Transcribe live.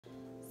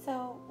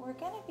So we're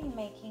gonna be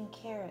making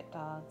carrot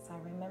dogs. I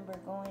remember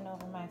going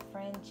over my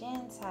friend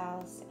Jen's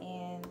house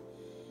and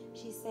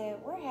she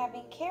said, we're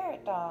having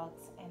carrot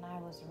dogs. And I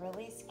was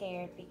really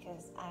scared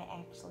because I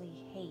actually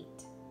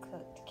hate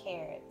cooked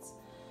carrots.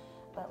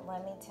 But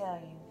let me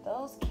tell you,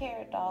 those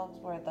carrot dogs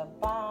were the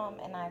bomb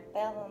and I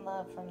fell in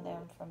love from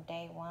them from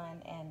day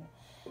one and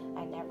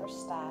I never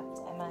stopped,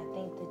 and I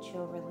think that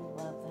you'll really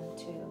love them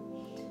too.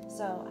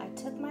 So I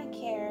took my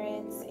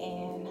carrots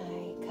and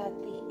I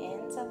cut the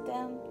ends of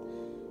them,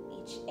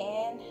 each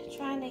end,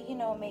 trying to,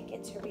 make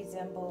it to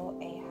resemble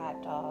a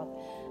hot dog.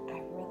 I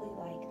really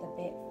like the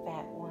big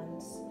fat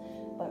ones,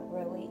 but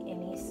really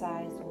any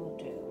size will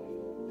do.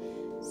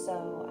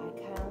 So I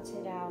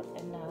counted out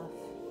enough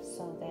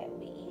so that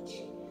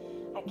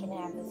I can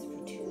have this for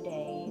 2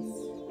 days.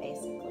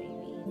 Basically,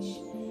 we each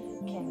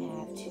can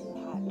have 2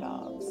 hot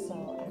dogs. So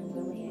I'm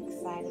really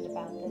excited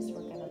about this.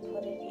 We're going to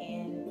put it in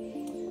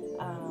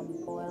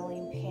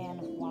boiling pan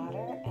of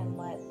water and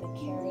let the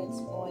carrots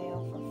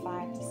boil for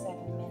 5 to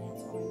 7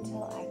 minutes or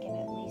until I can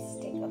at least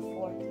stick a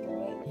fork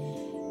through it.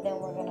 Then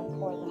we're going to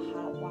pour the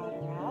hot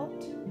water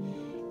out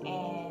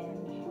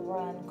and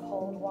run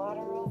cold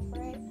water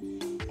over it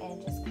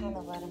and just kind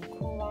of let them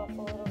cool off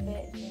a little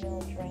bit,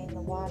 drain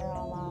the water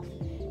all off,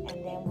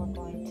 and then we're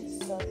going to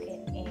soak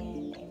it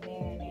in a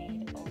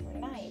marinade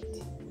overnight.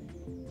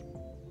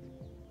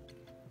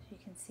 As you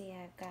can see,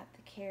 I've got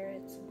the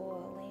carrots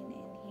boiling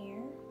in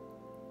here.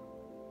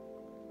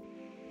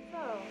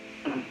 So,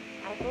 I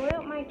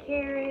boiled my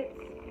carrots.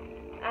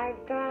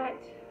 I've got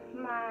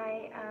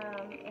my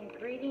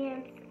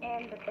ingredients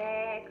in the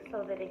bag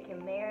so that it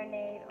can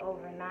marinate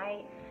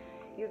overnight.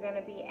 You're going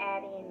to be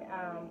adding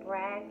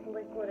Bragg's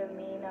liquid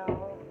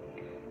amino.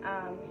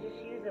 You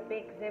just use a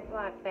big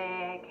Ziploc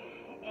bag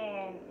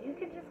and you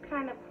can just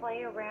kind of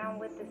play around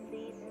with the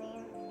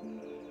seasoning.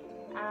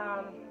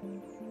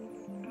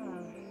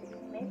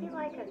 Maybe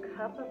like a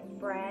cup of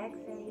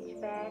Bragg's in each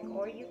bag,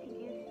 or you can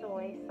use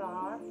soy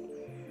sauce.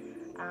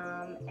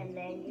 And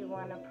then you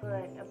want to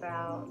put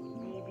about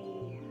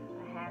maybe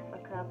a half a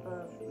cup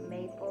of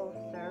maple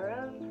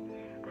syrup.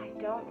 I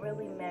don't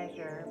really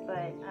measure,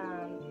 but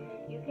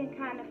you can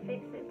kind of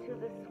fix it to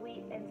the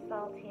sweet and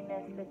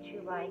saltiness that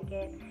you like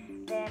it.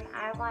 Then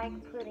I like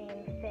putting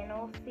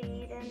fennel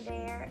seed in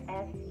there,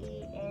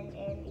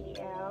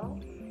 Fennel.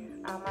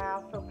 I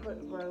also put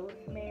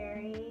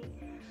rosemary,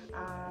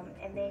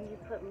 and then you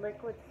put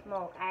liquid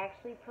smoke. I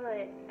actually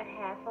put a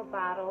half a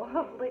bottle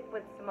of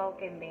liquid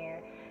smoke in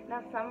there.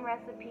 Now some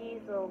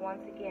recipes will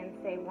once again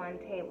say 1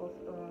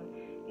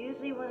 tablespoon.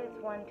 Usually when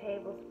it's 1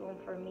 tablespoon,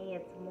 for me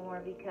it's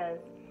more because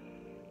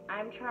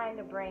I'm trying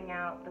to bring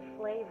out the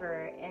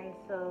flavor, and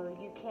so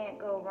you can't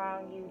go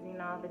wrong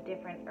using all the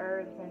different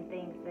herbs and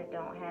things that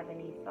don't have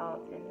any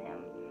salt in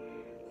them.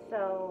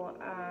 So,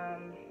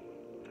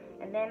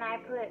 and then I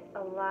put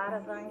a lot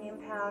of onion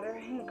powder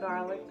and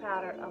garlic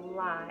powder, a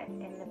lot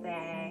in the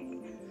bag.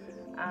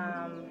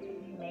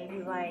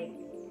 Maybe like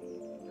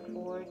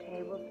 4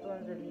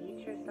 tablespoons of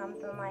each or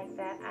something like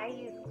that. I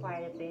use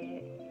quite a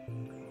bit.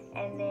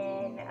 And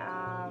then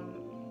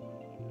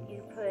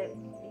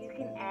you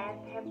can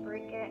add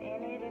paprika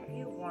in it if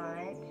you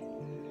want.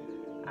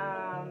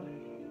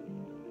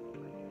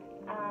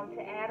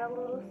 To add a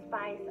little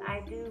spice,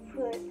 I do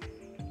put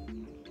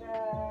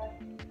the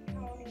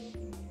Tony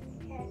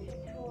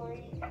Cacciatore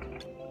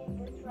seasoning,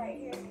 this right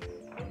here,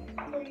 this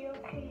Clio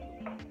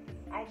seasoning.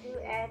 I do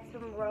add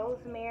some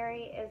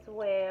rosemary as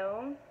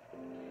well.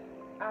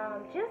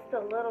 Just a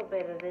little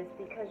bit of this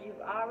because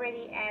you've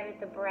already added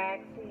the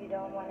Bragg, so you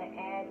don't want to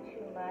add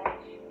too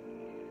much.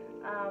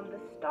 The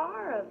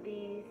star of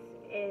these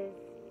is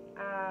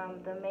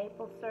the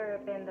maple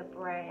syrup and the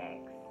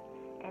Bragg's,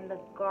 and the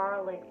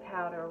garlic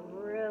powder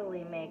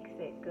really makes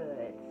it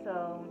good.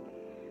 So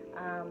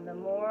the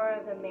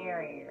more the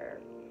merrier.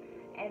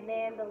 And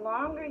then the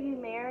longer you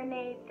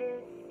marinate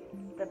this,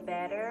 the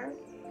better.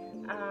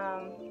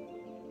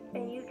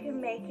 And you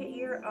can make it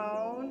your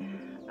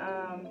own.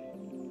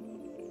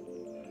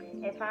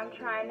 If I'm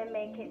trying to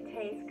make it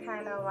taste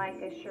kind of like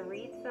a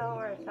chorizo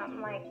or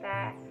something like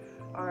that,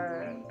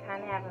 or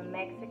kind of have a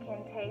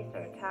Mexican taste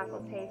or a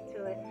taco taste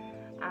to it,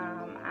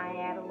 I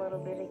add a little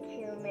bit of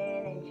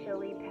cumin and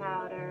chili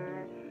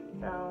powder.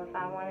 So if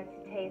I want it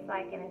to taste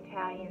like an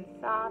Italian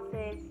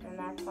sausage, then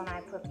that's when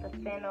I put the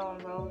fennel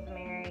and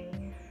rosemary.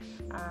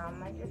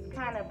 I just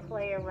kind of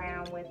play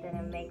around with it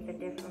and make the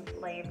different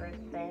flavors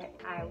that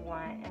I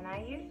want. And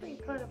I usually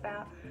put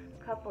about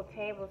a couple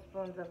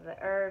tablespoons of the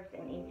herbs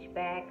in each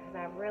bag because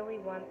I really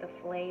want the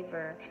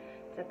flavor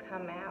to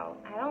come out.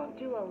 I don't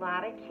do a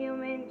lot of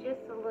cumin,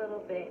 just a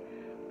little bit.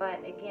 But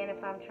again,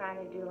 if I'm trying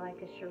to do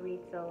like a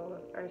chorizo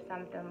or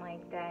something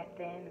like that,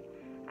 then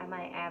I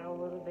might add a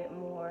little bit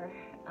more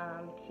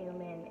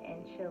cumin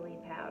and chili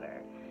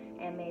powder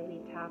and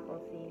maybe taco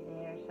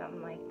seasoning or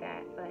something like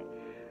that. But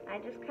I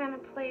just kind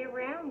of play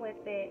around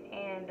with it,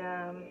 and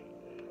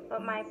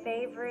but my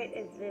favorite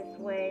is this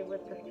way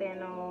with the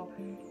fennel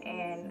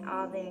and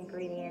all the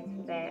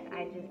ingredients that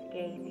I just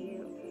gave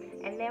you.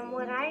 And then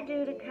what I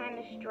do to kind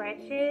of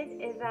stretch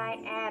it is I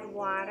add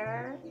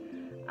water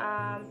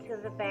to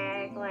the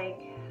bag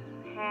like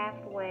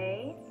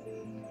halfway.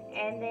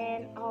 And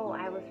then, oh,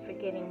 I was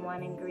forgetting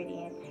one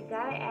ingredient. You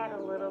gotta add a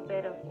little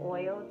bit of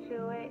oil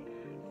to it.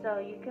 So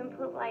you can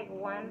put like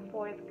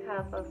 1/4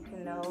 cup of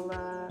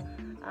canola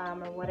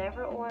or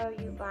whatever oil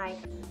you like.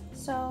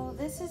 So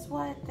this is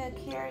what the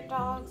carrot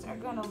dogs are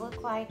gonna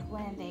look like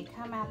when they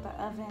come out the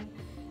oven.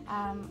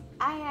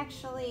 I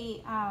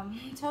actually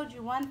told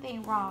you one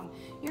thing wrong.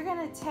 You're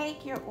gonna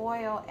take your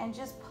oil and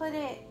just put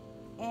it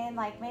in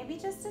like maybe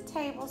just a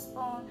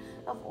tablespoon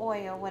of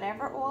oil,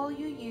 whatever oil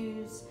you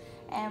use,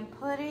 and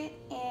put it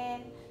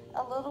in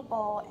a little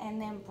bowl and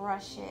then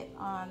brush it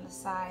on the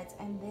sides.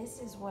 And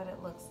this is what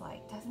it looks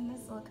like. Doesn't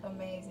this look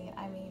amazing?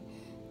 I mean,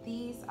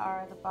 these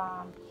are the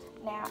bomb.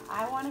 Now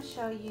I want to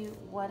show you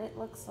what it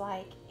looks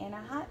like in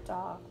a hot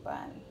dog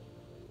bun.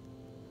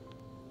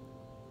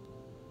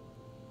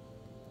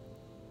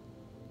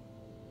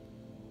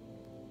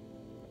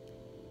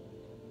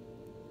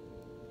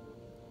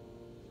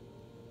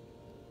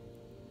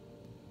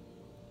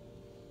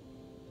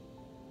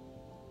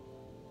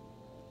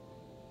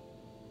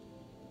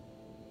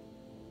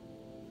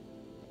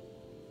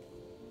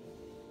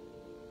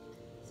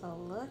 So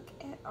look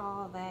at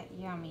all that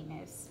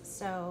yumminess.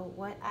 So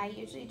what I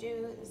usually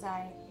do is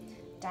I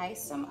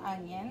dice some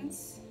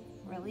onions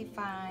really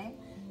fine.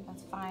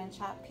 That's fine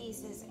chopped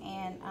pieces,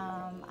 and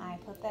I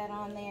put that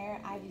on there.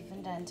 I've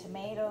even done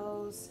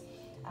tomatoes.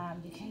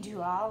 You can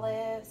do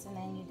olives, and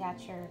then you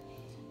got your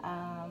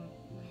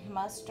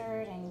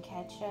mustard and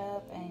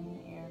ketchup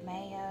and your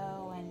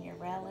mayo and your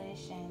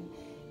relish, and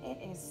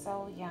it is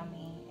so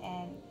yummy.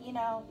 And you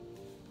know,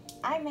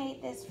 I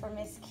made this for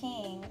Miss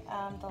King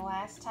the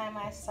last time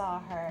I saw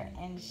her,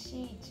 and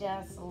she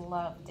just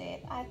loved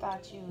it. I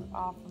thought you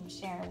all from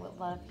Sharon would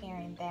love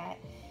hearing that,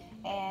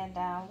 and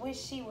wish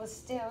she was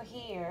still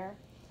here.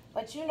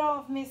 But you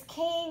know, if Miss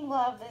King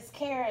loved this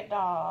carrot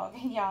dog,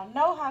 and y'all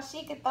know how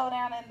she could throw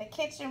down in the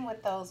kitchen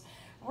with those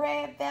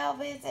red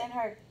velvets and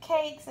her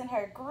cakes and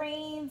her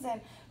greens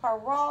and her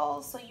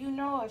rolls, so you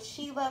know if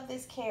she loved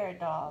this carrot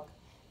dog,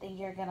 then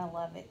you're gonna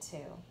love it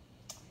too.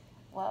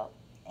 Well,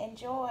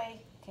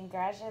 enjoy.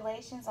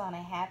 Congratulations on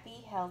a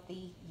happy,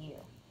 healthy you.